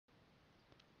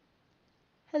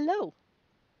Hello,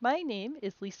 my name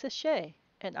is Lisa Shea,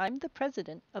 and I'm the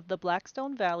president of the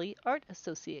Blackstone Valley Art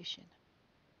Association.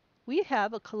 We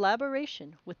have a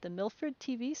collaboration with the Milford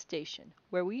TV Station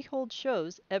where we hold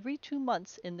shows every 2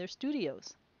 months in their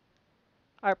studios.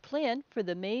 Our plan for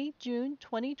the May-June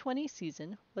 2020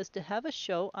 season was to have a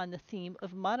show on the theme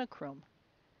of monochrome.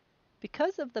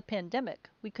 Because of the pandemic,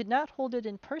 we could not hold it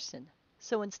in person,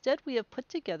 so instead we have put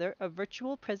together a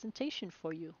virtual presentation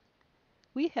for you.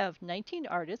 We have 19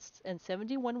 artists and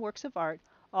 71 works of art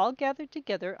all gathered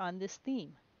together on this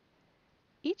theme.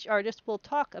 Each artist will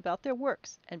talk about their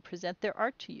works and present their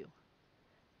art to you.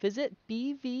 Visit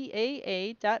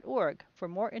bvaa.org for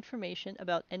more information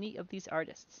about any of these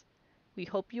artists. We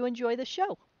hope you enjoy the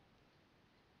show.